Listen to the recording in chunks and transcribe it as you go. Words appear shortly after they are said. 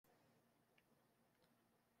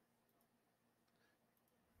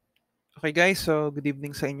Okay guys, so good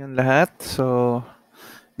evening sa inyong lahat. So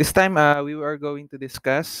this time we are going to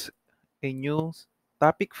discuss a new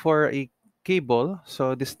topic for a cable.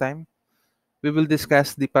 So this time we will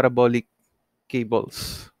discuss the parabolic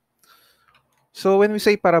cables. So when we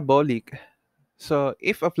say parabolic, so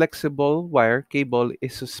if a flexible wire cable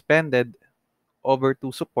is suspended over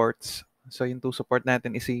two supports, so yung two support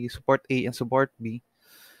natin is si support A and support B,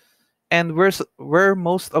 and where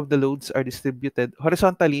most of the loads are distributed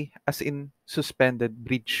horizontally as in suspended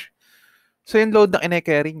bridge. So yung load na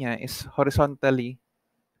kine-carry niya is horizontally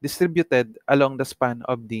distributed along the span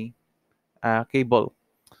of the cable.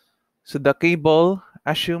 So the cable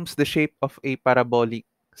assumes the shape of a parabolic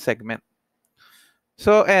segment.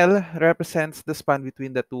 So L represents the span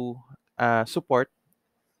between the two support.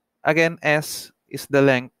 Again, S is the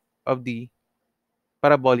length of the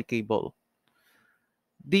parabolic cable.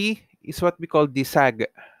 D is what we call the sag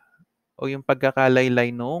o yung pagkakalaylay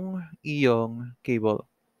nung iyong cable.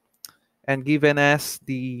 And given as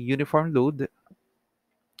the uniform load,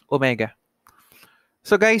 omega.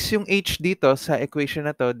 So guys, yung H dito sa equation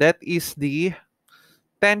na to, that is the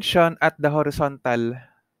tension at the horizontal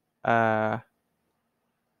uh,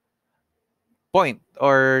 point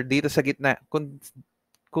or dito sa gitna.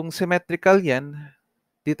 Kung symmetrical yan,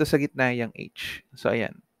 dito sa gitna yung H. So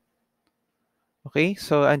ayan. Okay,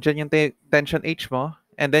 so andyan yung tension H mo.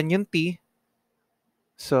 And then yung T,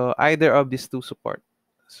 so either of these two support.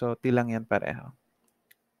 So T lang yan pareho.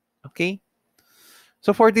 Okay?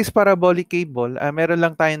 So for this parabolic cable, meron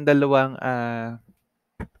lang tayong dalawang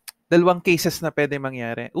cases na pwede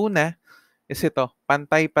mangyari. Una is ito,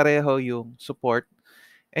 pantay pareho yung support.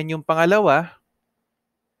 And yung pangalawa,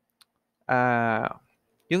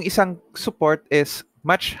 yung isang support is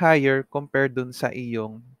much higher compared dun sa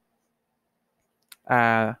iyong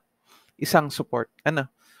isang support. Ano?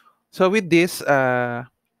 So with this, ang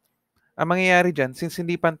mangyayari dyan, since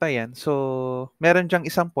hindi pantayan, so meron dyang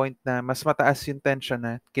isang point na mas mataas yung tension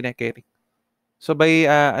na kine-carry. So by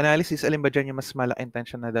analysis, alin ba dyan yung mas malaking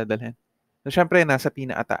tension na dadalhin? So syempre, nasa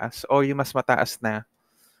pinakataas or yung mas mataas na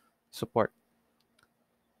support.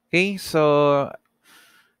 Okay, so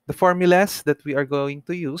the formulas that we are going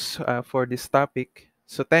to use for this topic.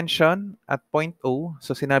 So tension at point O.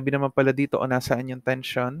 So sinabi naman pala dito o nasaan yung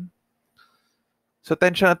tension. So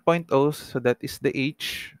tension at point O, so that is the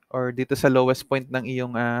H or dito sa lowest point ng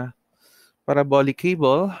iyong parabolic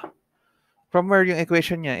cable. From where yung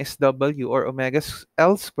equation niya is W or omega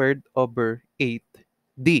L squared over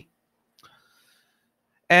 8D.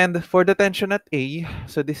 And for the tension at A,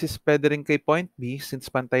 so this is pwede rin kay point B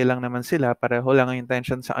since pantay lang naman sila, pareho lang yung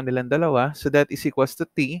tension sa kanilang dalawa. So that is equals to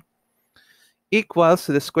T equals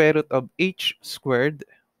to the square root of H squared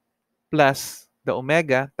plus the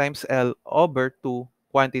omega times L over 2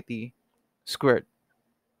 quantity squared.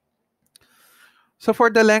 So for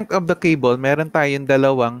the length of the cable, meron tayong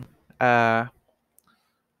dalawang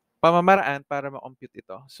pamamaraan para ma-compute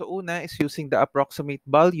ito. So una is using the approximate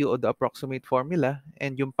value or the approximate formula,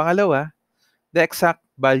 and yung pangalawa, the exact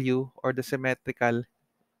value or the symmetrical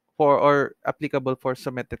for or applicable for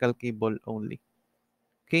symmetrical cable only.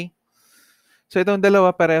 Okay? So itong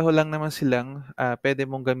dalawa pareho lang naman silang pwede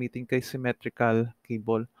mong gamitin kay symmetrical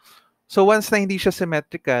cable. So once na hindi siya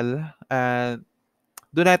symmetrical,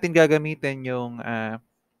 doon natin gagamitin yung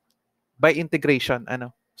by integration.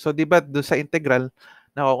 So di ba doon sa integral,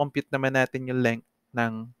 nako-compute naman natin yung length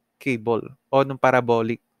ng cable o ng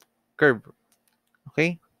parabolic curve.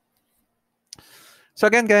 Okay? So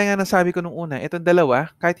again, gaya nga nasabi ko nung una, itong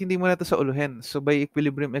dalawa, kahit hindi mo na ito sauluhin, so by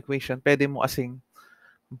equilibrium equation, pwede mo kasing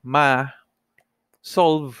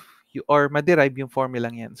ma-solve or ma-derive yung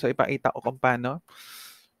formulang yan. So ipakita ko kung paano.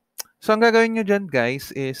 So ang gagawin nyo dyan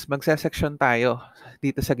guys is magsa-section tayo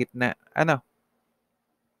dito sa gitna.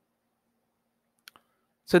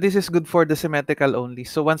 So this is good for the symmetrical only.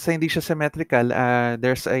 So once na hindi siya symmetrical,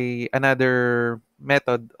 there's another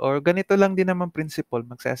method or ganito lang din naman principle,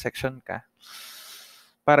 magsa-section ka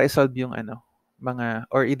para i-solve yung mga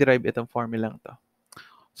or i-derive itong formulang to.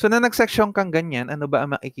 So na nag-section kang ganyan, ano ba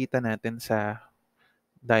ang makikita natin sa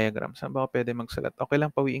diagram? Saan ba ako pwede magsulat? Okay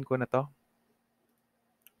lang, pawiin ko na to.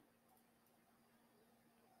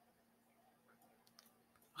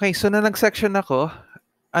 Okay, so na nag-section ako,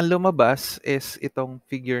 ang lumabas is itong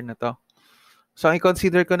figure na to. So, ang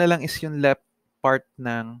i-consider ko na lang is yung left part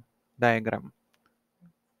ng diagram.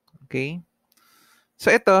 Okay? So,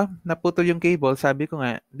 ito, naputol yung cable. Sabi ko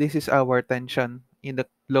nga, this is our tension in the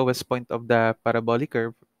lowest point of the parabolic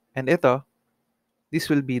curve. And ito, this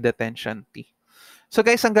will be the tension T. So,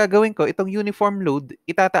 guys, ang gagawin ko, itong uniform load,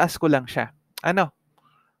 itataas ko lang siya.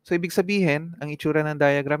 So, ibig sabihin, ang itsura ng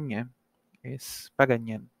diagram niya is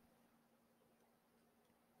paganyan.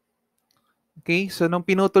 Okay, so nung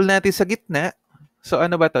pinutol natin sa gitna, so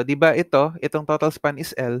ano ba to? Di ba itong total span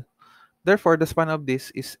is L. Therefore, the span of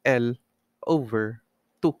this is L over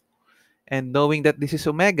 2. And knowing that this is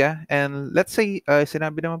omega, and let's say,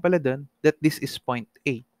 sinabi naman pala dun, that this is point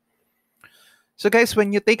A. So guys,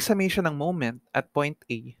 when you take summation ng moment at point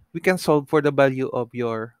A, we can solve for the value of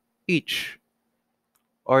your H,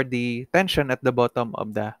 or the tension at the bottom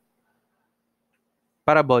of the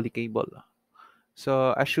parabolic cable.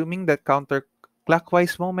 So assuming that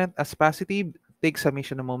counterclockwise moment as positive, take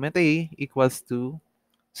summation of moment A equals to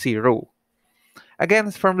 0. Again,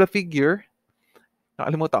 from the figure,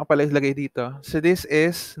 nakalimutan ko pala ilagay dito. So this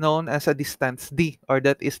is known as a distance D, or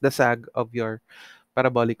that is the sag of your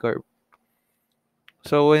parabolic curve.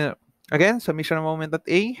 So again, summation of moment at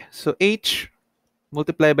A, so H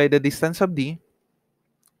multiply by the distance of D.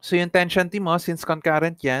 So yung tension T mo, since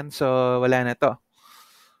concurrent yan, so wala na to.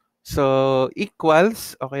 So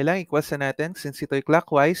equals, okay lang, equals na natin. Since ito'y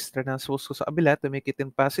clockwise, transpose ko sa kabila to make it in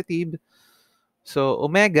positive. So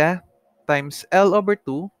omega times L over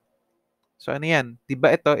 2. So ano yan? Diba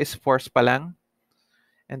ito is force pa lang?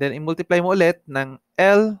 And then i-multiply mo ulit ng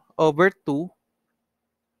L over 2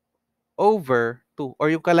 over 2.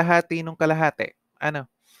 Or yung kalahati nung kalahati. Ano?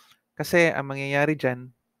 Kasi ang mangyayari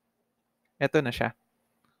dyan, ito na siya.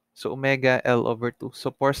 So omega L over 2.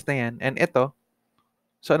 So force na yan. And ito,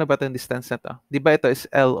 so ano ba itong distance na to? Di ba ito is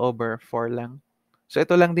L over 4 lang? So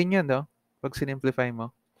ito lang din yun, no? Pag sinimplify mo.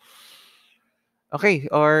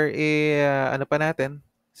 Okay, or ano pa natin?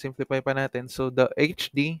 Simplify pa natin. So the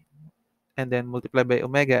HD and then multiply by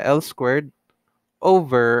omega L squared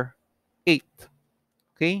over 8.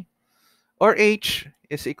 Okay? Or H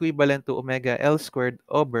is equivalent to omega L squared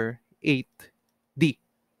over 8D.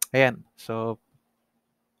 Ayan. So,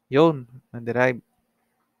 yun, na-derive.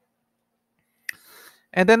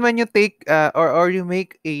 And then when you take or you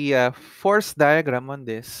make a force diagram on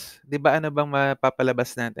this, 'di ba ano bang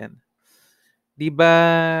mapapalabas natin? 'Di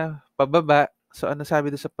ba pababa? So ano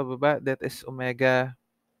sabi do sa pababa? That is omega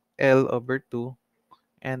L over 2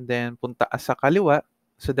 and then punta ka sa kaliwa.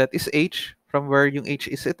 So that is H from where yung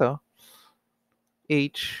H is ito.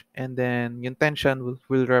 H and then yung tension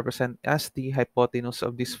will represent as the hypotenuse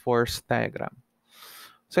of this force diagram.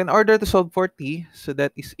 So in order to solve for T, so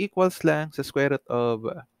that is equals lang sa square root of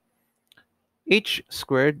H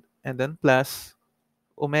squared and then plus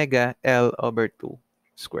omega L over 2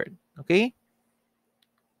 squared. Okay?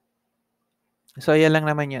 So, yan lang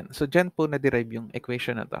naman yan. So, dyan po na-derive yung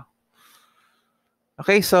equation na to.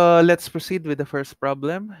 Okay, so let's proceed with the first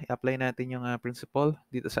problem. I-apply natin yung principle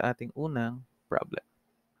dito sa ating unang problem.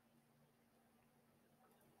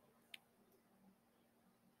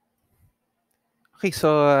 Okay, so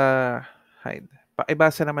hide.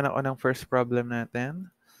 Pakibasa naman ako ng first problem natin.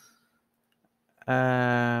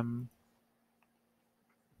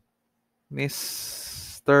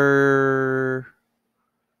 Mr.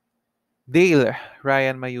 Dale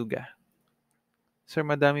Ryan Mayuga. Sir,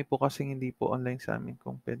 madami po kasing hindi po online sa amin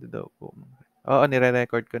kung pwede daw po. Oo,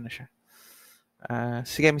 nire-record ko na siya.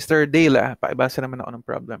 Sige, Mr. Dale, pakibasa naman ako ng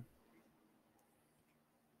problem.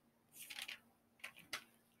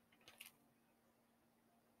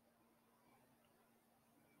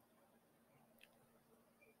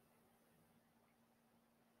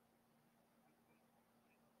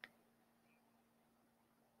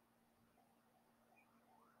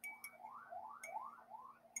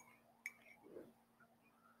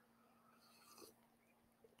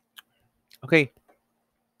 Okay.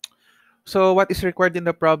 So what is required in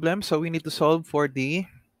the problem? So we need to solve for the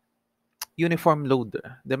uniform load,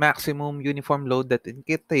 the maximum uniform load that it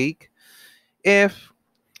can take if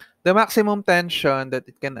the maximum tension that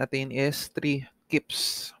it can attain is 3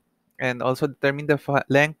 kips. And also determine the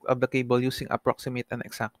length of the cable using approximate and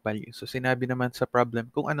exact value. So sinabi naman sa problem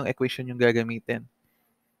kung anong equation yung gagamitin.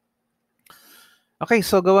 Okay,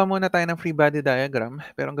 so gawa muna tayo ng free body diagram,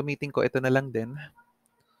 pero ang gamitin ko ito na lang din.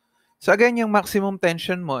 So again, yung maximum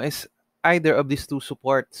tension mo is either of these two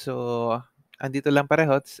supports. So andito lang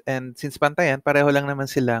pareho, and since pantayan, pareho lang naman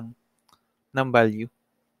silang ng value.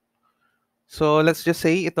 So let's just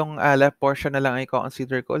say itong left portion na lang ay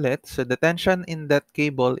consider ko ulit. So the tension in that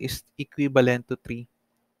cable is equivalent to 3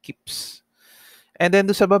 kips. And then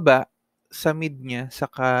do sa baba, sa mid niya, sa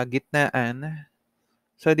kagitnaan,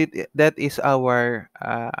 so that is our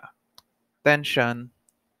tension,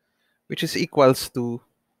 which is equals to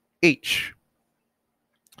H.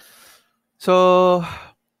 So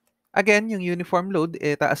again, yung uniform load,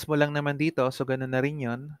 taas mo lang naman dito. So ganun na rin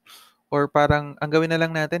yun. Or parang, ang gawin na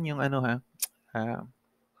lang natin yung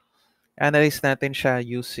analyze natin siya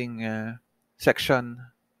using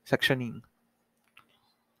sectioning.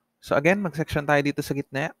 So again, mag-section tayo dito sa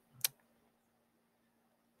gitna.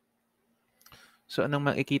 So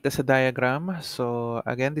anong makikita sa diagram? So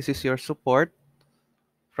again, this is your support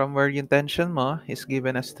from where yung tension mo is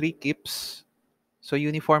given as 3 kips. So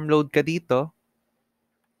uniform load ka dito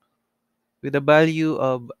with a value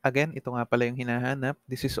of, again, ito nga pala yung hinahanap.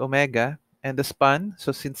 This is omega. And the span, so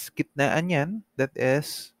since gitnaan yan, that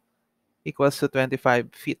is equals to 25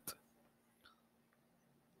 feet.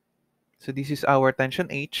 So this is our tension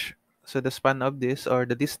H. So the span of this, or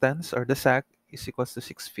the distance, or the sag, is equals to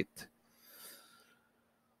 6 feet.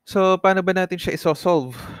 So paano ba natin siya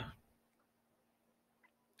isosolve?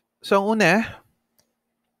 So ang una,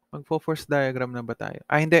 magfo-force diagram na ba tayo?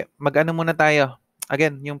 Hindi. Mag-ano muna tayo.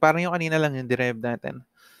 Again, yung parang yung kanina lang yung derive natin.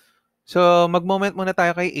 So, mag-moment muna tayo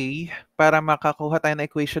kay A para makakuha tayo ng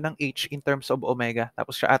equation ng H in terms of omega.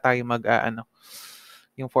 Tapos siya tayo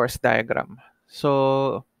yung force diagram.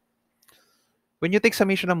 So, when you take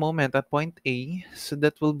summation of moment at point A, so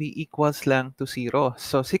that will be equals lang to 0.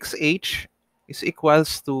 So, 6H is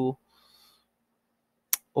equals to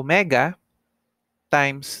omega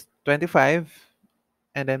times 25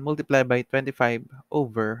 and then multiply by 25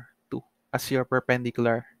 over 2 as your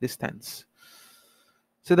perpendicular distance.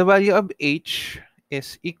 So the value of H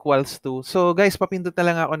is equals to, so guys, papindot na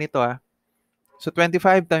lang ako nito ah. So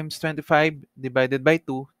 25 times 25 divided by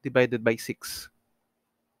 2 divided by 6.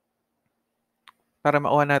 Para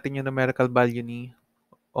makuha natin yung numerical value ni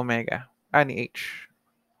omega, ni H.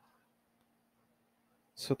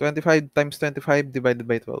 So 25 times 25 divided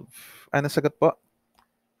by 12. Ano sagot po?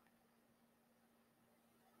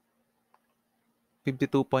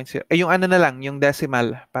 52.0. Yung ano na lang, yung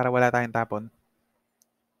decimal para wala tayong tapon.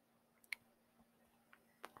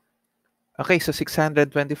 Okay, so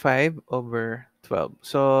 625 over 12.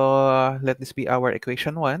 So let this be our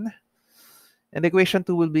equation 1. And equation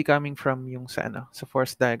 2 will be coming from yung sa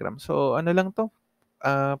force diagram. So ano lang to?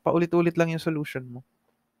 Paulit-ulit lang yung solution mo.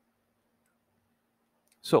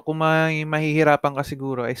 So kung may mahihirapan ka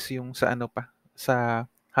siguro is yung sa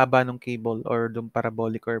haba ng cable or yung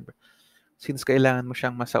parabolic curve. Since kailangan mo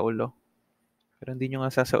siyang masaulo. Pero hindi nyo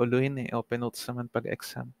nga sasauluhin eh. Open notes naman pag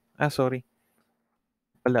exam. Sorry.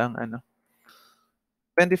 Pala ang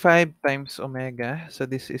 25 times omega. So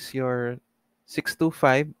this is your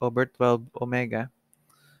 625 over 12 omega.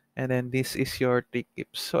 And then this is your 3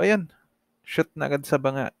 kips. So ayun. Shoot na agad sa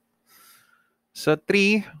banga. So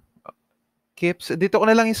 3 kips. Dito ko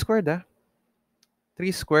na lang i-squared 3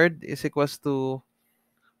 squared is equals to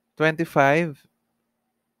 25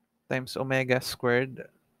 times omega squared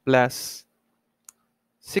plus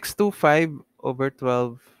 625 over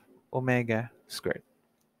 12 omega squared.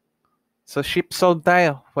 So ship solve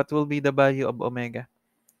tayo. What will be the value of omega?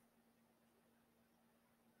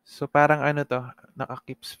 So parang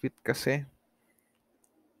naka-keeps fit kasi.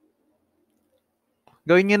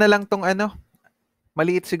 Gawin nyo na lang tong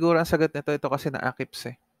maliit siguro ang sagot nito. Ito kasi naka-keeps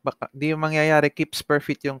eh. Baka di yung mangyayari keeps per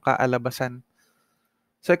feet yung kaalabasan.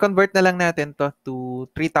 So i-convert na lang natin to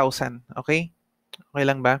 3,000. Okay? Okay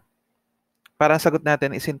lang ba? Para ang sagot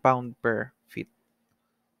natin is in pound per feet.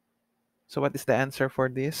 So what is the answer for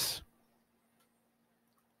this?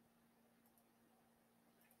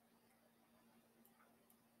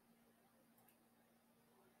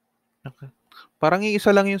 Okay. Parang iisa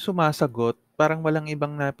lang yung sumasagot. Parang walang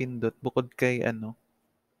ibang napindot bukod kay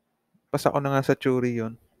Pasa ko na nga sa theory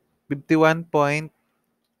yun.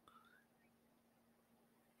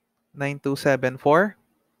 51.9274.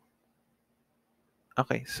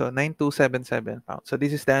 Okay, so 9277 pounds. So this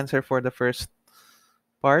is the answer for the first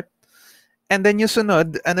part. And then yung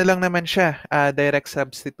sunod, lang naman siya, direct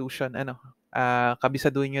substitution.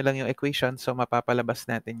 Kabisaduhin nyo lang yung equation, so mapapalabas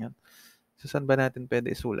natin yun. So saan ba natin pwede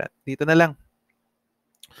isulat? Dito na lang.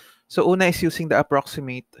 So una is using the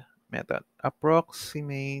approximate method.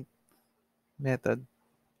 Approximate method.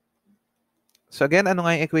 So again, ano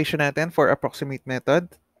nga yung equation natin for approximate method?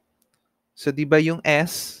 So di ba yung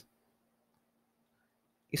S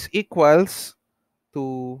is equals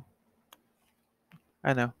to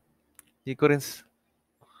di ko rin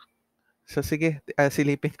so sige,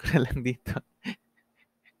 silipin ko na lang dito.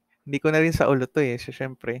 Hindi ko na rin sa ulo to eh. So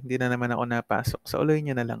syempre, hindi na naman ako napasok. So uloy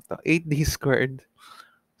nyo na lang to. 8d squared.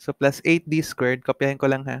 So plus 8d squared, kopyahin ko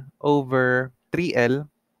lang over 3l.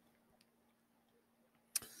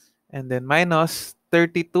 And then minus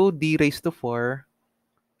 32d raised to 4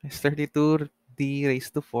 is 32d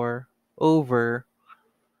raised to 4 over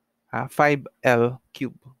 5l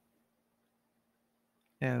cube.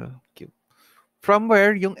 L cube. From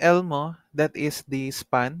where yung L mo, that is the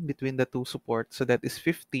span between the two supports. So that is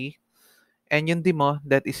 50. And yung D mo,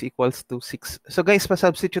 that is equals to 6. So guys,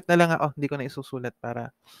 pa-substitute na lang ako. Hindi ko na isusulat para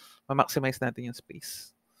ma-maximize natin yung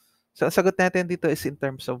space. So, ang sagot natin dito is in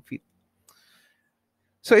terms of feet.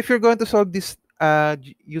 So, if you're going to solve this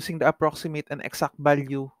using the approximate and exact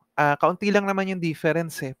value, kaunti lang naman yung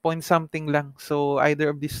difference eh. Point something lang. So, either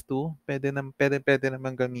of these two, pwede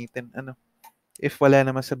naman gamitin. Ano? If wala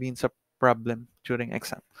naman sabihin sa problem during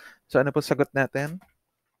exam. So, ano po sagot natin?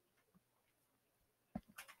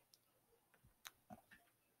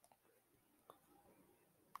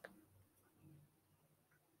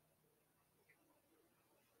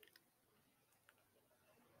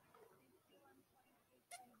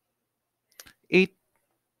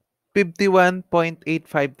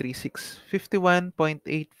 51.8536.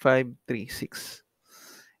 51.8536.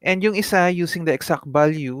 And yung isa, using the exact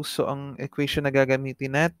value, so ang equation na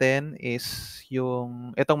gagamitin natin is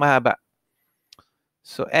yung, itong mahaba.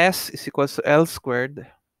 So, S is equals to L squared.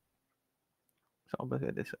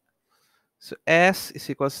 So, S is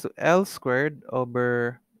equals to L squared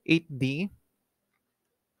over 8D.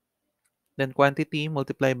 Then, quantity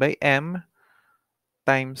multiplied by M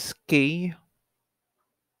times K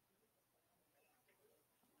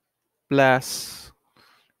plus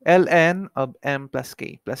ln of M plus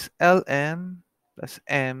K plus ln plus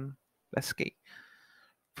M plus K.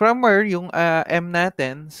 From where yung M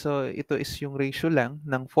natin, so ito is yung ratio lang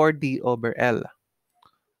ng 4D over L.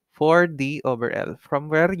 4D over L.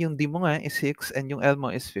 From where yung D mo nga is 6 and yung L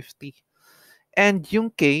mo is 50. And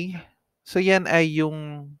yung K, so yan ay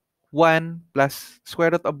yung 1 plus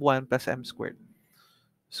square root of 1 plus M squared.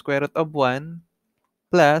 Square root of 1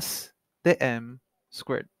 plus the M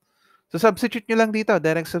squared. So substitute nyo lang dito,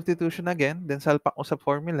 direct substitution again, then salpak mo sa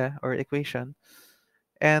formula or equation.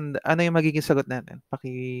 And ano yung magiging sagot natin?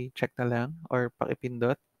 Paki-check na lang or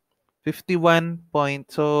paki-pindot. 51 point.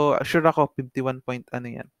 So, sure ako, 51 point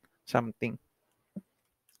ano yan. Something.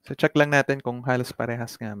 So, check lang natin kung halos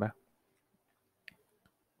parehas nga ba.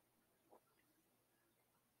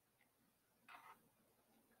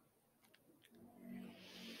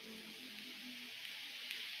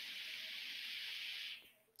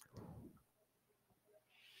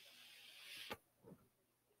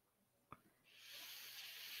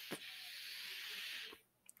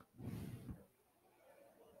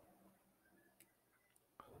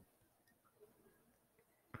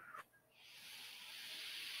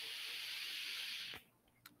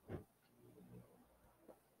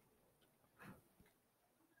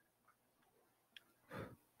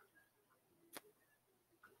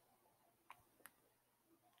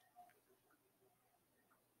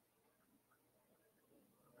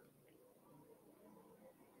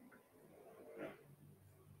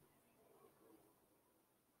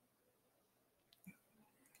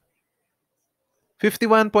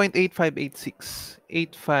 $51.8586.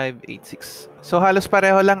 So, halos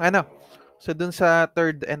pareho lang ano. So, dun sa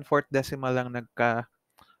third and fourth decimal lang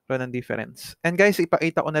nagkaroon ng difference. And guys,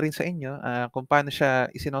 ipakita ko na rin sa inyo kung paano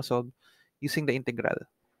siya isinosolve using the integral.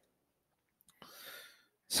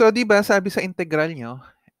 So, di ba sabi sa integral nyo,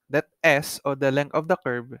 that S o the length of the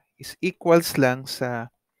curve is equals lang sa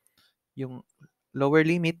yung lower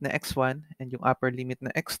limit na x1 and yung upper limit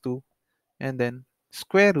na x2 and then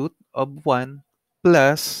square root of 1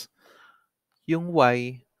 plus yung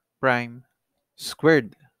y prime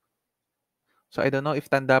squared. So, I don't know if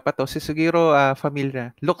tanda pa to. Si siguro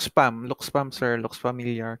familiar. Looks spam, sir. Looks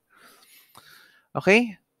familiar.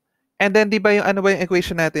 Okay? And then, di ba yung ano ba yung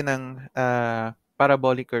equation natin ng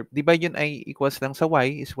parabolic curve? Di ba yun ay equals lang sa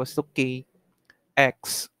y is equals to k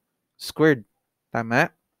x squared.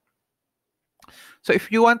 Tama? So,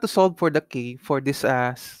 if you want to solve for the k for this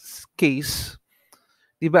case,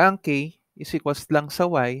 di ba ang k is equals lang sa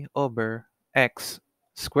y over x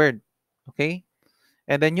squared. Okay?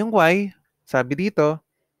 And then yung y, sabi dito,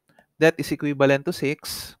 that is equivalent to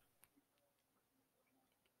 6.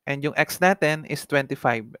 And yung x natin is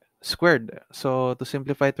 25 squared. So, to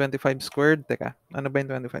simplify 25 squared, teka, ano ba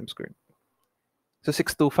yung 25 squared? So,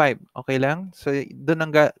 625. Okay lang? So, doon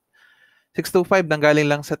 625 nanggaling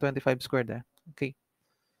lang sa 25 squared. Okay.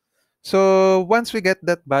 So, once we get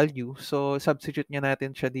that value, so substitute nyo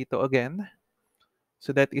natin siya dito again. So,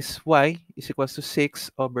 that is y is equals to 6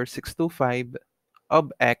 over 625 of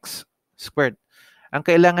x squared. Ang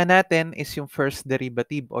kailangan natin is yung first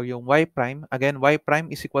derivative or yung y prime. Again, y prime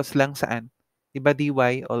is equals lang saan? Diba dy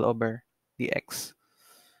all over dx.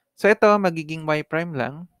 So, ito magiging y prime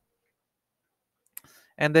lang.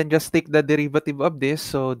 And then, just take the derivative of this.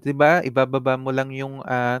 So, diba, ibababa mo lang yung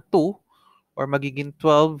 2 or magiging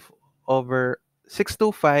 12 over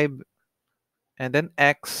 625 and then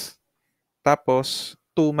x tapos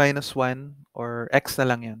 2 minus 1 or x na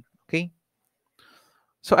lang yan. Okay?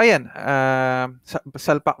 So ayan,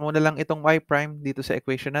 salpak mo na lang itong y prime dito sa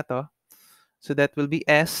equation na 'to. So that will be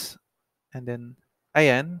s, and then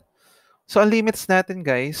ayan. So ang limits natin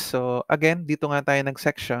guys, so again, dito nga tayo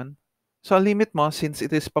nag-section. So ang limit mo since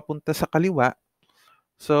it is papunta sa kaliwa,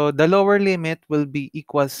 so the lower limit will be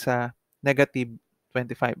equal sa negative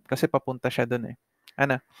 25 kasi papunta siya doon eh.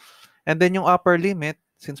 Ano? And then yung upper limit,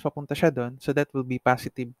 since papunta siya doon, so that will be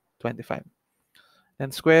positive 25.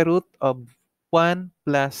 And square root of 1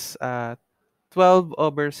 plus 12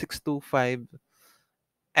 over 625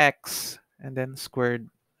 x, and then squared,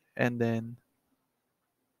 and then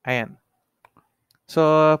ayan.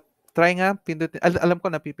 So try nga pindutin, alam ko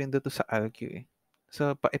napipindot to sa alq eh.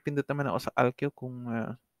 So paipindot naman ako sa alq kung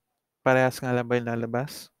parehas nga lang ba yung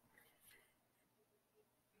lalabas.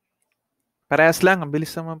 Parehas lang, ang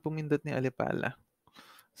bilis naman pumindot ni Alipala.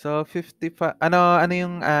 So 55, ano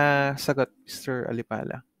yung sagot, Mr.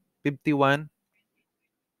 Alipala? 51.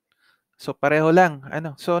 So pareho lang.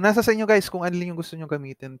 So nasa sa inyo guys kung ano yung gusto niyo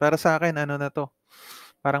gamitin. Para sa akin ano na to,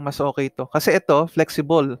 parang mas okay to. Kasi ito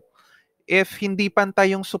flexible. If hindi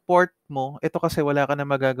pantay yung support mo, ito kasi wala ka na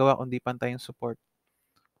magagawa kung hindi pantay yung support.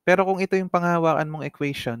 Pero kung ito yung panghawakan mong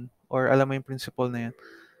equation or alam mo yung principle na yan,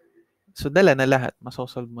 so dala na lahat,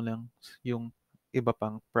 masosolve mo lang yung iba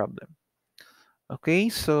pang problem.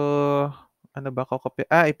 Okay, so ano ba ko copy?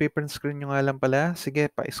 I-paper screen nyo nga lang pala. Sige,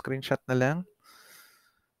 pa-screenshot na lang.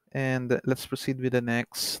 And let's proceed with the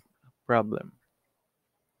next problem.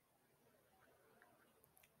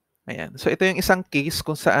 Ayan. So ito yung isang case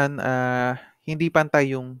kung saan hindi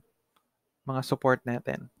pantay yung mga support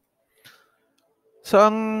natin. So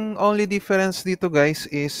ang only difference dito guys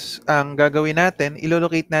is ang gagawin natin,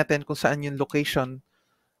 ilolocate natin kung saan yung location,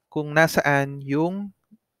 kung nasaan yung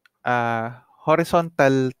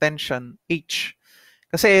horizontal tension H.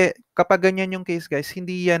 Kasi kapag ganyan yung case guys,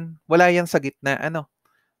 wala yan sa gitna.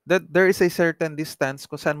 There is a certain distance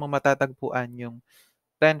kung saan mo matatagpuan yung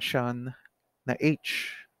tension na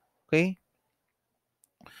H. Okay?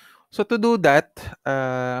 So to do that,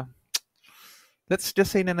 let's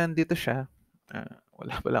just say na nandito siya.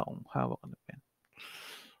 Wala pala akong hawak na pen.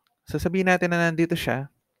 So sabihin natin na nandito siya.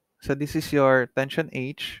 So this is your tension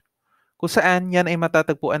H. Kung saan yan ay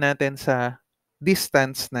matatagpuan natin sa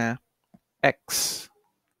distance na X.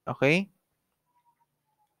 Okay?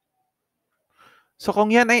 So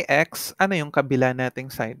kung yan ay X, ano yung kabila nating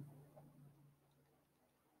side?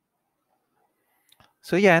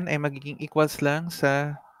 So yan ay magiging equals lang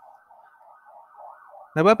sa...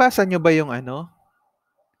 Nababasa nyo ba yung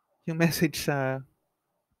yung message sa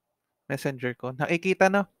messenger ko?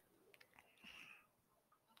 Nakikita no?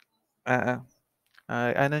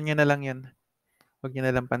 Ano nyo na lang yan. Huwag nyo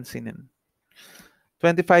na lang pansinin.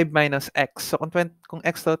 25 minus x. So kung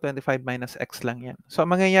x to, 25 minus x lang yan. So ang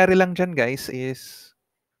mangyayari lang dyan guys is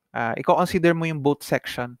i-consider mo yung both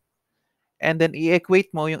section. And then i-equate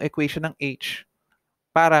mo yung equation ng H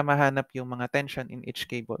para mahanap yung mga tension in each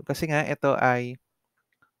cable. Kasi nga ito ay,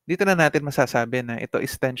 dito na natin masasabi na ito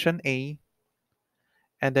is tension A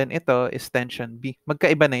and then ito is tension B.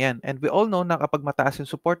 Magkaiba na yan. And we all know na kapag mataas yung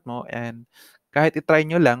support mo and kahit itry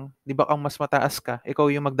nyo lang, di ba kung mas mataas ka,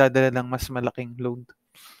 ikaw yung magdadala ng mas malaking load.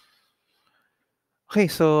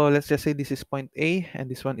 Okay, so let's just say this is point A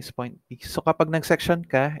and this one is point B. So kapag nag-section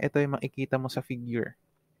ka, ito yung makikita mo sa figure.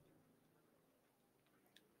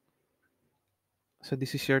 So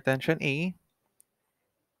this is your tension A.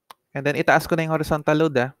 And then itaas ko na yung horizontal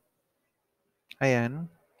load Ayan.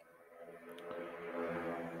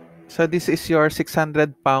 So this is your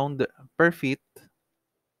 600 pound per feet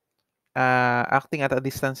acting at a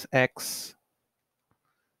distance X.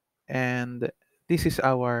 And this is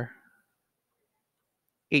our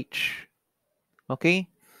H. Okay?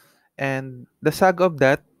 And the sag of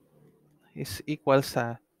that is equal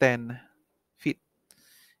sa 10 feet.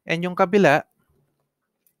 And yung kabila,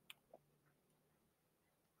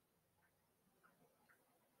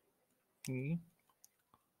 okay.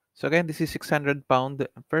 So again, this is 600 pound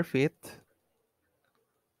per feet.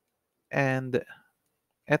 And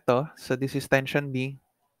eto, so this is tension B.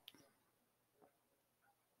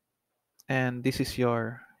 And this is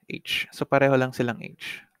your H. So pareho lang silang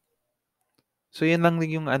H. So yun lang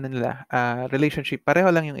yung nila, relationship.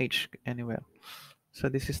 Pareho lang yung H anywhere.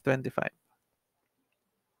 So this is 25.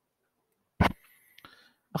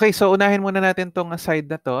 Okay, so unahin muna natin tong side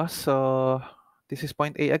na to. So this is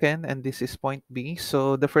point A again and this is point B.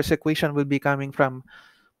 So the first equation will be coming from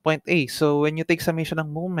point A. So when you take summation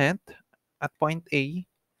ng moment at point A,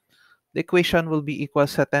 the equation will be equal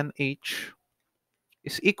sa 10H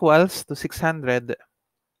is equals to 600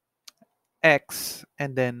 x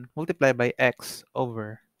and then multiply by x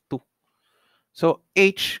over 2. So,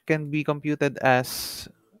 h can be computed as,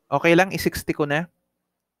 okay lang, i-60 ko na.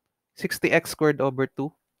 60x squared over 2.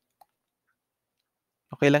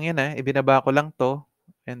 Okay lang yun ibinaba ko lang to.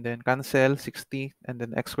 And then cancel 60 and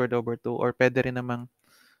then x squared over 2. Or pwede rin namang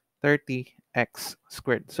 30x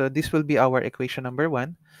squared. So this will be our equation number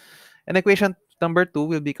 1. And equation number 2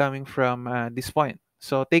 will be coming from this point.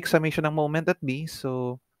 So take summation ng moment at B.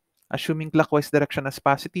 So assuming clockwise direction as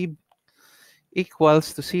positive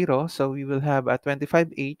equals to 0. So we will have a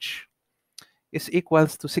 25h is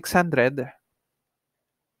equals to 600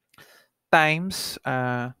 times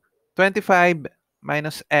 25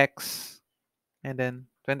 minus x and then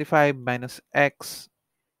 25 minus x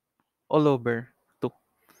all over 2.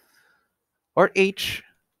 Or h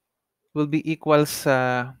will be equals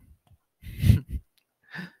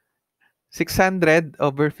 600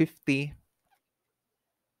 over 50.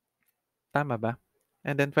 Tama ba?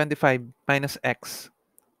 And then 25 minus x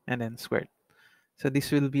and then squared. So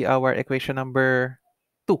this will be our equation number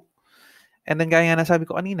 2. And then gaya nga nasabi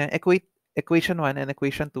ko kanina, equate equation 1 and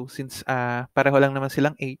equation 2 since pareho lang naman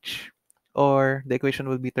silang h, or the equation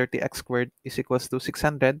will be 30x squared is equals to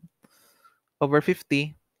 600 over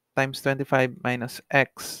 50 times 25 minus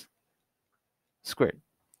x squared.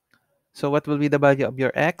 So what will be the value of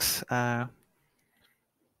your x?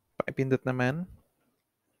 Paipindot naman.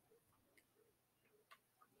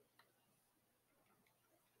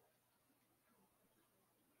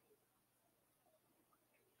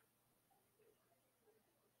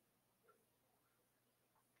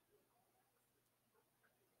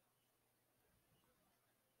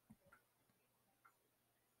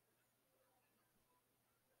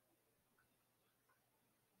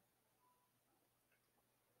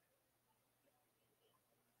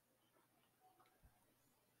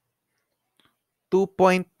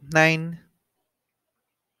 2.9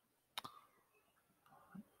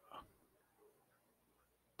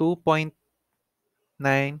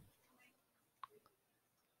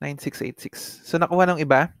 2.9686. So nakuha ng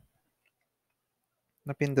iba,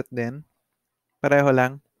 napindot din. Pareho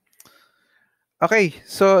lang. Okay,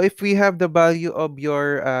 so if we have the value of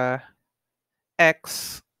your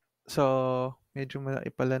x, so medyo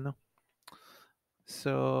malaki pala, no?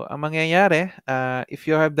 So, ang mangyayari, if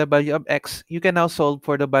you have the value of x, you can now solve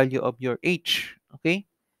for the value of your h. Okay?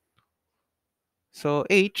 So,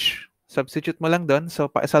 h, substitute mo lang doon. So,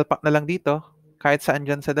 paisalpak na lang dito. Kahit saan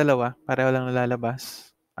dyan sa dalawa, pareho lang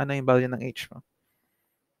nalalabas. Ano yung value ng h mo?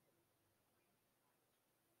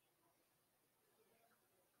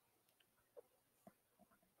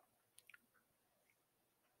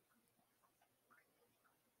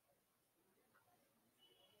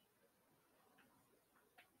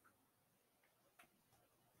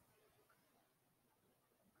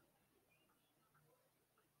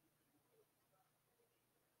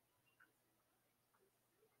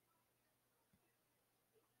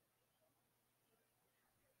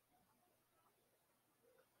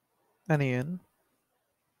 Ano yun?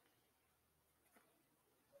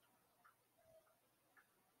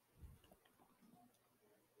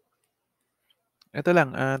 Ito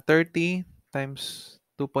lang, 30 times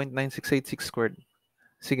 2.9686 squared.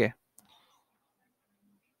 Sige,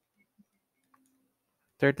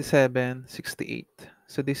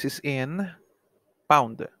 3768. So, this is in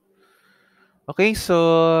pound. Okay,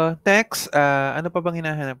 so next, ano pa bang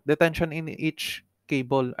hinahanap? The tension in each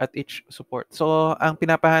cable at each support. So, ang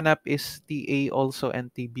pinapahanap is TA also and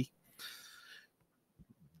TB.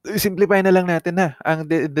 Simplify na lang natin ang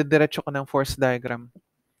diretso ko ng force diagram.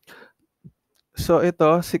 So, ito,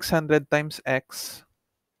 600 times X.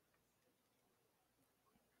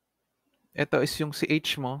 Ito is yung si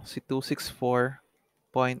H mo, si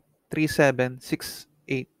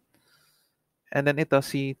 264.3768. And then ito,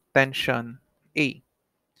 si tension A.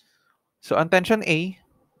 So, ang tension A,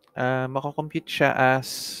 makakompute siya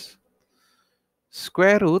as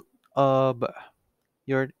square root of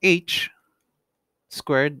your H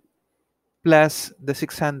squared plus the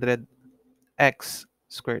 600x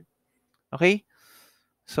squared. Okay?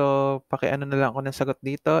 So, pakiano na lang ako ng sagot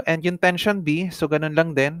dito. And yung tension B, so ganun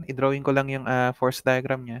lang din. I-drawing ko lang yung force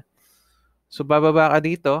diagram niya. So, bababa ka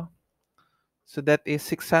dito. So, that is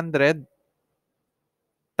 600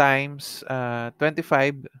 times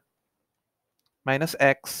 25 minus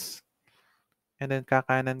x. And then,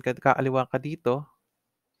 kakaliwa ka dito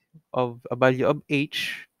of a value of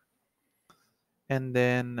H. And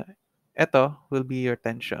then, ito will be your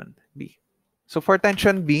tension B. So, for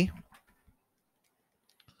tension B,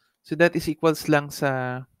 so that is equals lang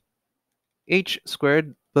sa H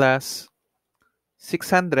squared plus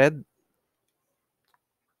 600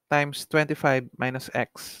 times 25 minus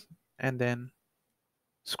x and then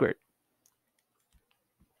squared.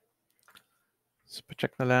 So,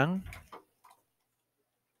 pa-check na lang.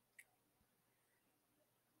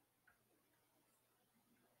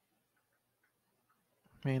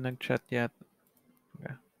 May nag-chat yat.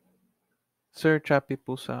 Sir, choppy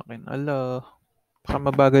po sa akin. Alo, baka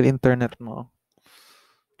mabagal internet mo.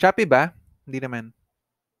 Choppy ba? Hindi naman.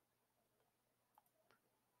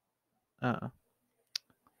 Ah,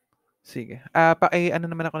 sige.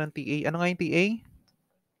 Ano naman ako ng TA. Ano nga yung TA?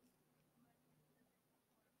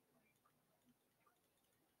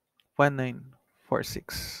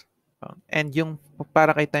 1946. And yung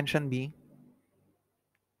para kay tension B,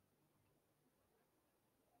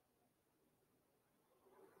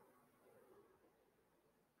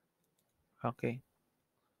 okay.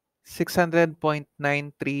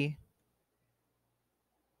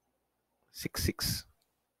 600.9366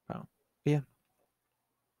 pound. Ayan.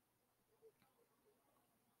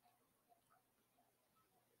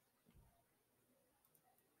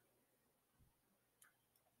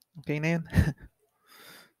 Okay na yun.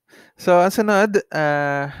 So, ang sunod,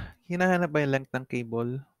 hinahanap ba yung length ng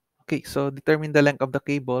cable? Okay, so determine the length of the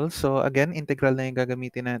cable. So, again, integral na yung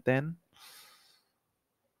gagamitin natin.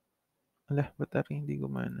 Ala, battery hindi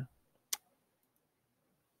gumana.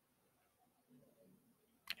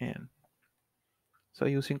 Ayan. So,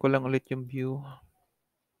 ayusin ko lang ulit yung view.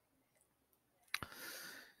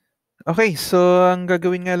 Okay, so ang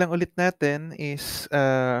gagawin nga lang ulit natin is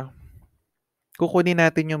kukunin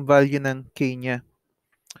natin yung value ng K niya.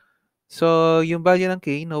 So, yung value ng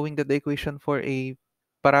K, knowing that the equation for a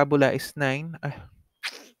parabola is 9,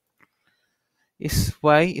 is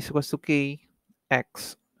y is equals to K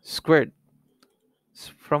x squared.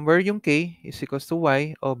 From where yung K is equals to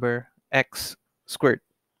y over x squared.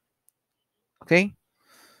 Okay?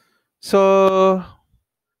 So,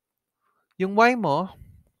 yung y mo,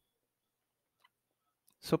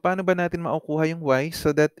 so paano ba natin makukuha yung y? So,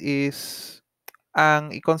 that is,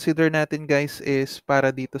 ang i-consider natin guys is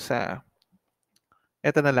para dito sa,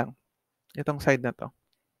 eto na lang, itong side na to.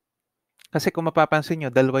 Kasi kung mapapansin nyo,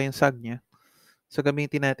 dalawa yung sag niya. So,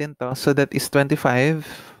 gamitin natin to. So, that is 25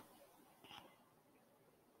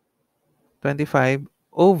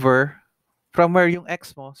 over from where yung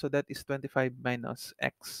x mo. So, that is 25 minus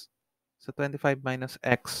x. So, 25 minus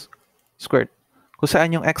x squared. Kung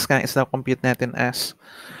saan yung x nga is na-compute natin as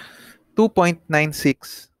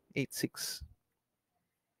 2.9686.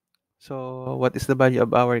 So, what is the value of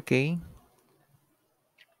our k?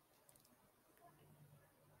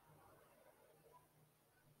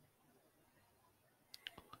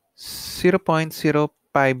 0.0515.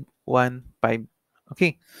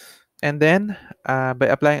 Okay. And then, by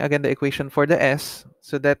applying again the equation for the s,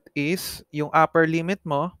 so that is yung upper limit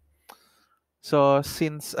mo. So,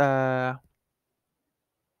 since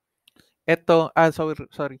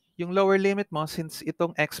sorry, yung lower limit mo, since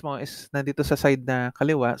itong x mo is nandito sa side na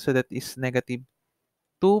kaliwa, so that is negative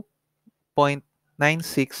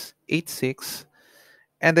 2.9686.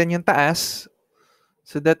 And then yung taas,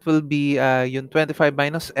 so that will be yung 25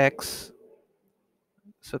 minus x.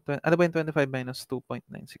 So, ano ba yung 25 minus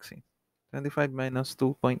 2.968? 25 minus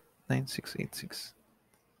 2.9686.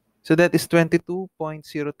 So that is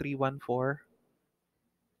 22.0314.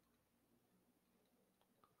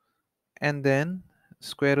 And then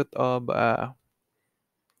square root of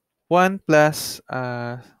 1 plus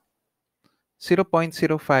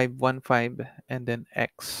 0.0515 and then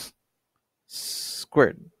x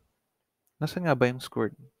squared. Nasaan nga ba yung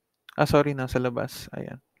squared? Sorry, nasa labas.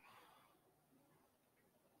 Ayan.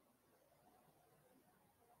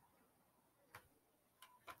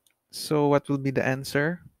 So what will be the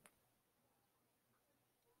answer?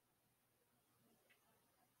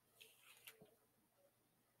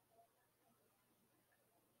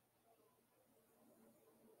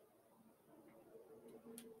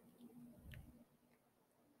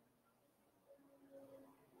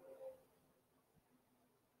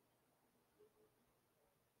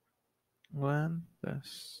 One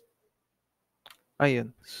plus,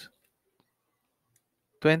 ayun,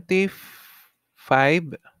 25.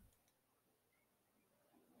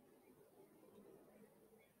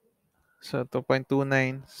 So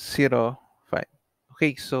 2.2905.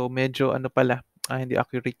 Okay, so medyo ano pala, hindi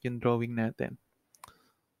accurate yung drawing natin.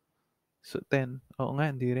 So 10. Oo nga,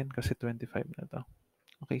 hindi rin kasi 25 na to.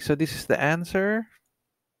 Okay, so this is the answer.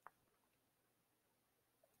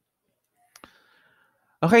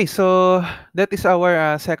 Okay, so that is our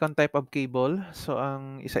second type of cable. So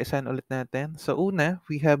ang isa-isahan ulit natin. So una,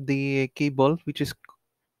 we have the cable which is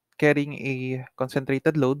carrying a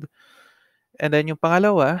concentrated load. And then yung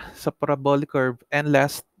pangalawa, sa parabolic curve. And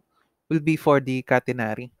last will be for the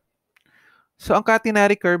catenary. So ang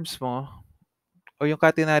catenary curves mo, o yung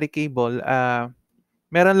catenary cable,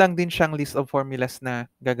 Meron lang din siyang list of formulas na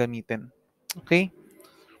gagamitin. Okay?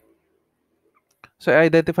 So,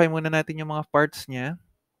 identify muna natin yung mga parts niya.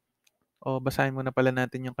 O, basahin muna pala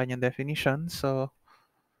natin yung kanyang definition. So,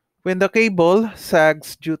 when the cable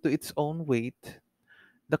sags due to its own weight,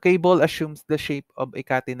 the cable assumes the shape of a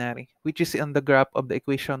catenary, which is on the graph of the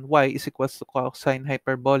equation y is equals to cosine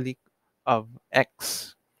hyperbolic of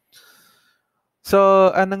x.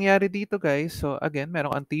 So, anong nangyari dito guys? So, again,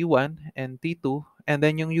 meron kang T1 and T2. And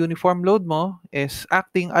then yung uniform load mo is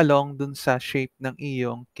acting along dun sa shape ng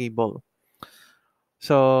iyong cable.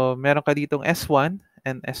 So, meron ka ditong S1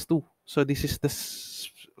 and S2. So, this is the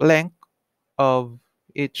length of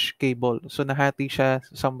each cable. So, nahati siya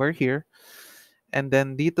somewhere here. And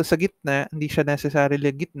then, dito sa gitna, hindi siya necessarily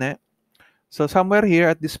gitna. So, somewhere here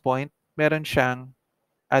at this point, meron siyang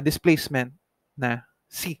displacement na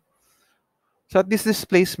C. So, at this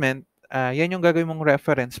displacement, yan yung gagawin mong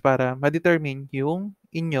reference para ma-determine yung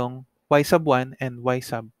inyong y sub 1 and y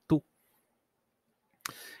sub 2.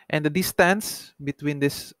 And the distance between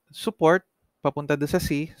this support papunta doon sa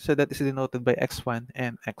C, so that is denoted by x1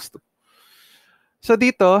 and x2. So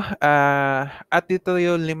dito, at dito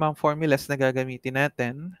yung 5 formulas na gagamitin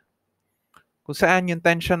natin. Kung saan yung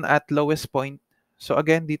tension at lowest point. So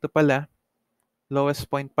again, dito pala, lowest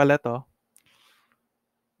point pala to.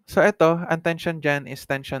 So ito, ang tension dyan is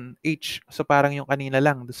tension H. So parang yung kanina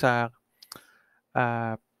lang do sa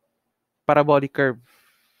parabolic curve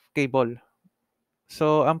cable.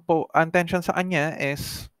 So ang tension sa kanya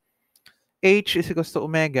is H is equals to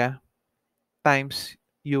omega times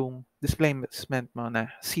yung displacement mo na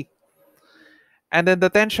C. And then the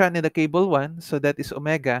tension in the cable 1, so that is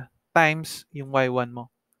omega times yung y1 mo.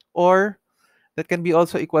 Or that can be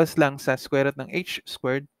also equals lang sa square root ng H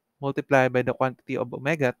squared multiplied by the quantity of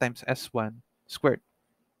omega times S1 squared.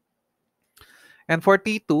 And for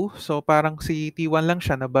T2, so parang si T1 lang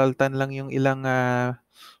siya, nabaltan lang yung ilang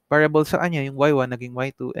variable sa kanya, yung y1 naging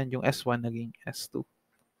y2 and yung S1 naging S2.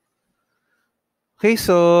 Okay,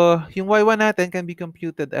 so yung y1 natin can be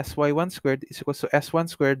computed as y1 squared is equals to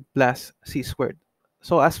S1 squared plus C squared.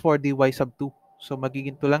 So as for the y sub 2, so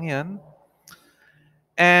magiging 2 lang yan.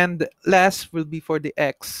 And last will be for the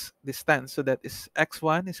x distance. So that is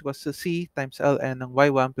x1 is equals to C times ln ng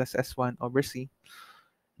y1 plus S1 over C.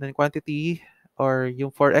 Then quantity or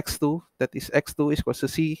yung for x2, that is x2 is equals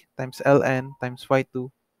to C times ln times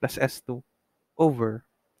y2 plus S2 over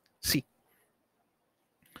C.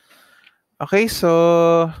 Okay,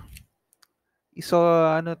 so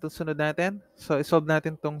ano itong sunod natin? So isolve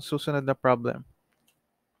natin itong susunod na problem.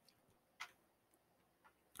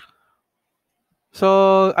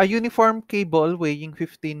 So a uniform cable weighing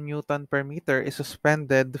 15 Newton per meter is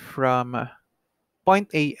suspended from point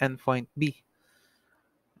A and point B.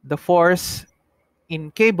 The force in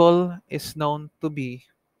cable is known to be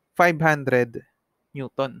 500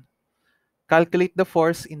 Newton. Calculate the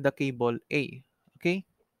force in the cable A. Okay?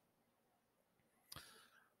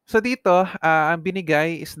 So dito, ang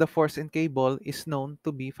binigay is the force in cable is known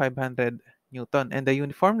to be 500 Newton. And the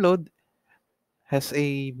uniform load has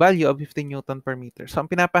a value of 15 Newton per meter. So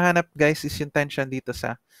ang pinapahanap guys is yung tension dito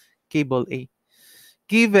sa cable A.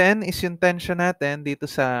 Given is yung tension natin dito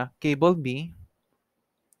sa cable B,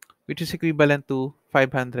 which is equivalent to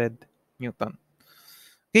 500 Newton.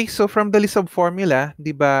 Okay, so from the list of formula,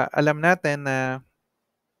 di ba alam natin na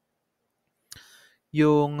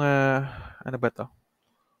yung, ano ba to?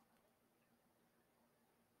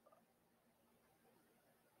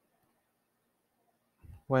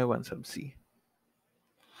 Y1 sub C.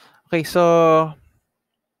 Okay, so,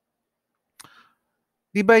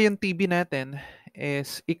 di ba yung TB natin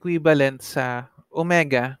is equivalent sa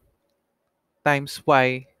omega times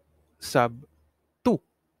Y sub 2.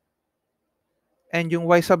 And yung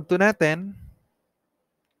Y sub 2 natin,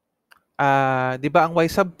 di ba ang Y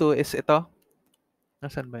sub 2 is ito?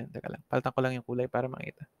 Nasaan ba yun? Teka lang. Palitan ko lang yung kulay para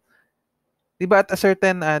makita. Di ba at a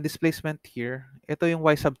certain displacement here, ito yung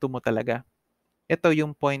Y sub 2 mo talaga. Ito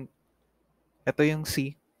yung point, ito yung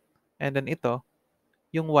C, and then ito,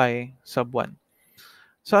 yung Y sub 1.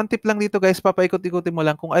 So, ang tip lang dito guys, papaikot-ikutin mo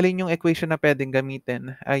lang kung alin yung equation na pwedeng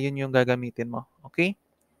gamitin, ayun yung gagamitin mo. Okay?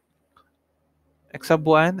 X sub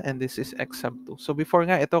 1 and this is X sub 2. So, before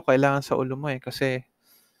nga, ito kailangan sa ulo mo kasi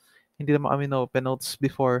hindi naman kami na-open notes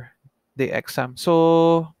before the exam.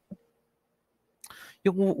 So,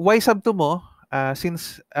 yung Y sub 2 mo,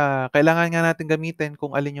 since kailangan nga natin gamitin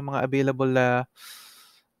kung alin yung mga available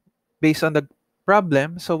based on the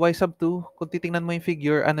problem, so Y sub 2, kung titingnan mo yung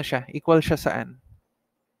figure, ano siya? Equal siya saan?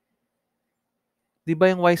 Di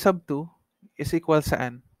ba yung Y sub 2 is equal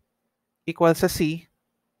saan? Equal sa C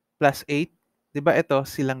plus 8. Di ba ito,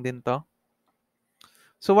 C lang din to?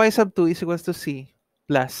 So y sub 2 is equals to c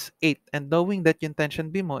plus 8. And knowing that yung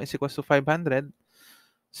tension B mo is equals to 500,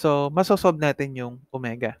 so masosolve natin yung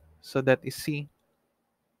omega. So that is c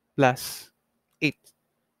plus 8.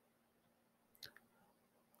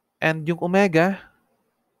 And yung omega,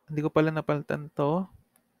 hindi ko pala napalitan to.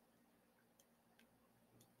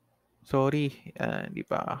 Sorry, hindi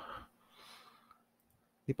pa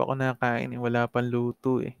ako nakain. Wala pang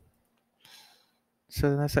luto eh. So,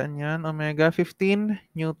 nasaan yan? Omega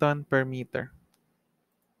 15 Newton per meter.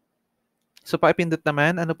 So, paipindot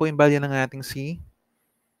naman, ano po yung value ng ating C?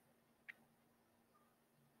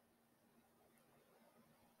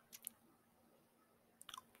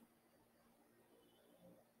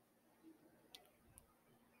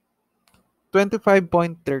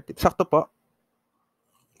 $25.30. Sakto po.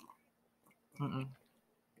 Mm-mm.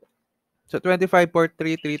 So,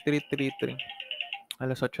 25.33333.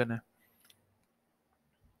 Alas 8 na.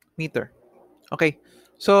 Meter. Okay.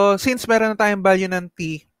 So, since meron na tayong value ng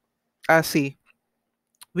C,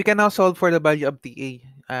 we can now solve for the value of TA.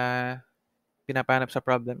 Pinapanap sa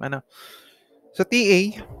problem. Ano? So,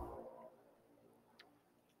 TA,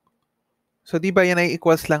 so di ba yan ay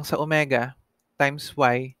equals lang sa omega times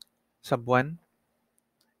y sub 1?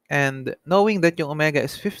 And knowing that yung omega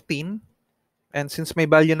is 15, and since may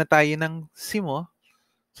value na tayo ng C mo,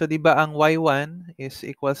 so di ba ang y1 is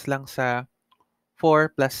equals lang sa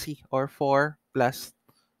 4 plus C or 4 plus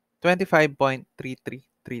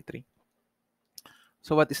 25.3333.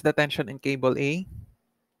 So what is the tension in cable A?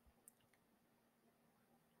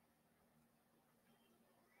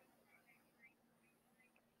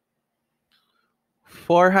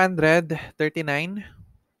 $439,995.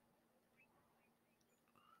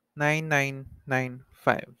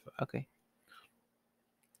 Okay.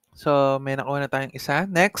 So may nakuha na tayong isa.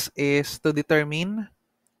 Next is to determine,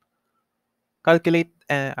 calculate,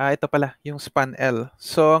 ito pala, yung span L.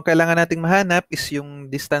 So ang kailangan nating mahanap is yung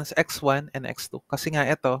distance x1 and x2. Kasi nga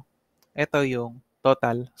ito yung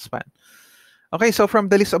total span. Okay, so from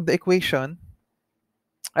the list of the equation,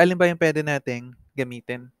 alin ba yung pwede nating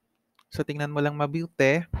gamitin? So tingnan mo lang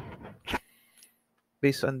mabuti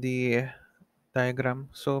based on the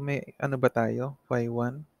diagram. So may ano ba tayo?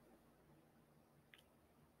 Y1?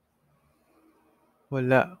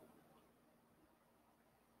 Wala.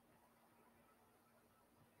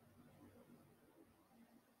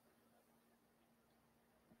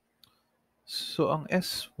 So ang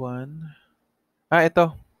S1, ito.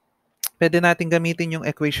 Pwede natin gamitin yung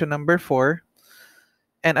equation number 4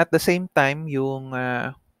 and at the same time yung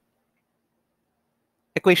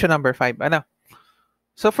equation number 5. Ano?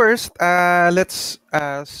 So first, let's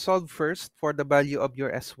solve first for the value of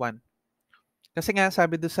your S1. Kasi nga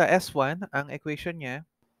sabi doon sa S1, ang equation niya,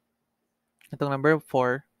 itong number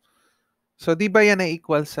 4, so di ba yan ay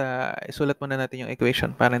equal sa, isulat muna natin yung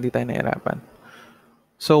equation para hindi tayo nahirapan.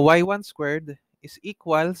 So y1 squared is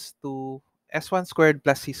equals to s1 squared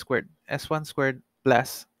plus c squared. S1 squared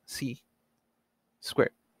plus c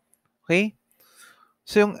squared. Okay?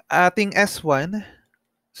 So yung ating S1,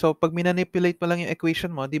 so pag minanipulate mo lang yung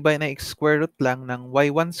equation mo, di ba na square root lang ng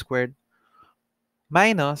y1 squared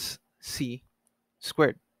minus c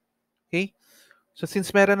squared. Okay? So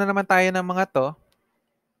since meron na naman tayo ng mga to,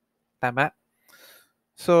 tama?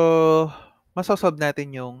 So, masosolve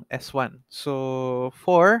natin yung S1. So,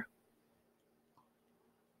 4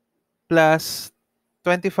 plus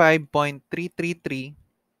 25.333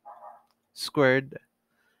 squared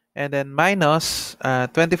and then minus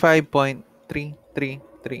 25.333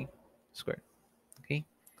 squared. Okay?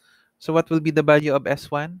 So, what will be the value of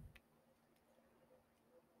S1?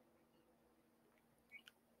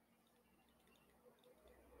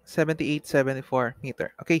 7874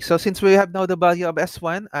 meter. Okay, so since we have now the value of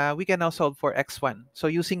S1, we can now solve for X1.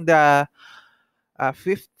 So using the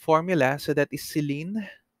fifth formula, so that is Selene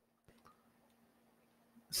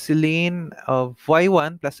of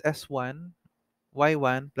y1 plus s1,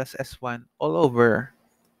 y1 plus s1 all over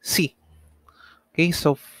C. Okay,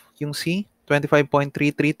 so yung C,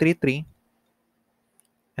 25.3333.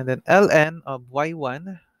 And then ln of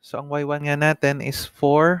y1. So ang y1 nga natin is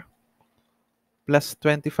 4 plus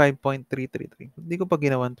 25.333. Hindi ko pa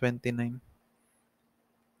ginawan 29.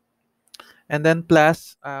 And then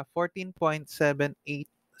plus 14.7874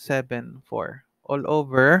 all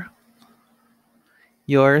over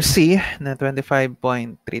your C na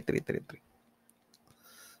 25.3333.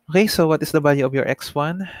 Okay, so what is the value of your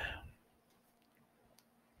X1?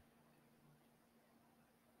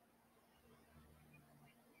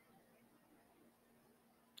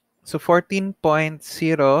 So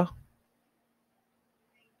 14.0523.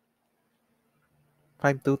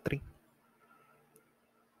 5523.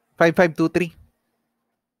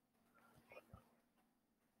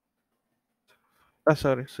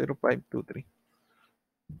 sorry, 0.523.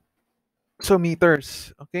 So,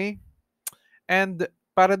 meters. Okay? And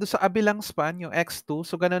para do sa kabilang span, yung x2,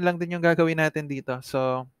 so ganun lang din yung gagawin natin dito.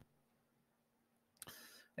 So,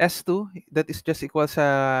 s2, that is just equal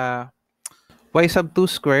sa y sub 2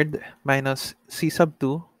 squared minus c sub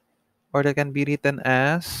 2, or that can be written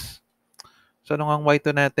as, so ano ang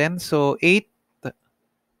y2 natin? So, 8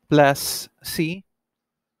 plus c,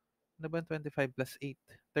 ano ba 25 plus 8?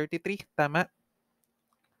 33, tama?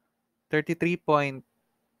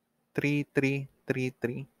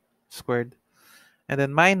 33.3333 squared. And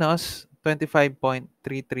then minus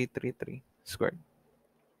 25.3333 squared.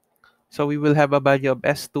 So we will have a value of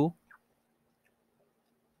S2.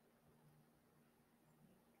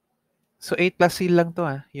 So 8 plus C lang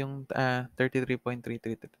to yung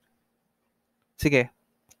 33.333. Sige.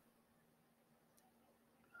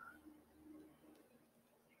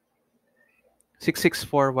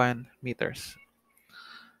 .6641 meters.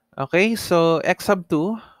 Okay, so x sub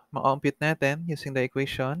 2, ma-compute natin using the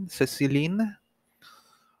equation. Sa Celine,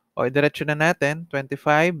 o diretso na natin,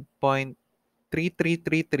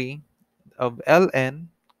 25.3333 of ln,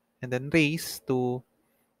 and then raise to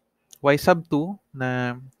y sub 2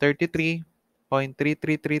 na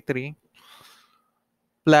 33.3333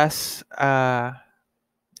 plus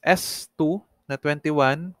S2 na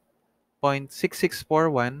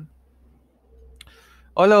 21.6641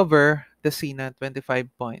 all over the C na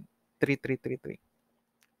 25.3333.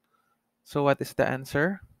 So what is the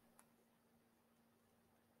answer?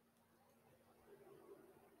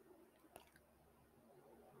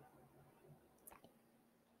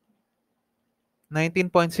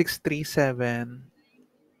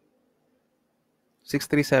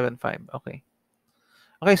 $19.637.637.5. Okay.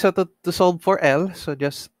 Okay, so to solve for L, so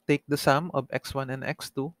just take the sum of x1 and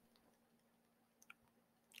x2,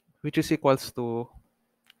 which is equals to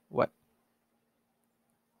what?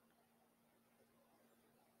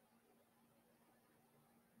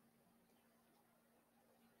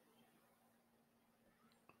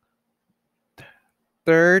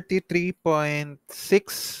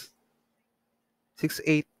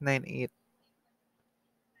 33.66898.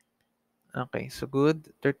 Okay, so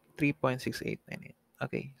good. 33.6898.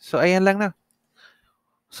 Okay, so ayan lang na.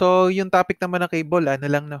 So yung topic naman ng cable, ano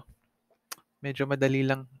lang no? Medyo madali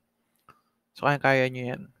lang. So kaya nyo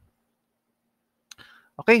yan.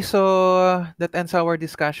 Okay, so that ends our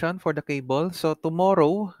discussion for the cable. So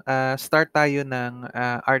tomorrow, start tayo ng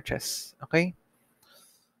arches. Okay?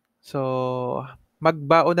 So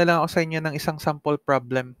magbaon na lang ako sa inyo ng isang sample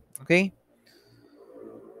problem. Okay?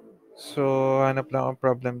 So hanap lang ang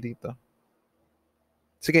problem dito.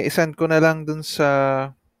 Sige, isend ko na lang dun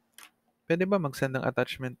sa... Pwede ba mag-send ng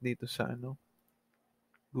attachment dito sa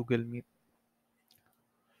Google Meet?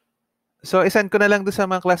 So, isend ko na lang doon sa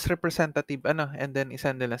mga class representative, and then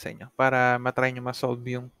isend nila sa inyo para matry nyo ma-solve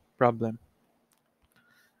yung problem.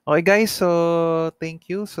 Okay, guys. So, thank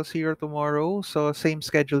you. So, see you tomorrow. So, same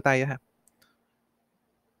schedule tayo, ha?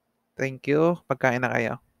 Thank you. Pagkain na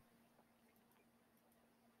kayo.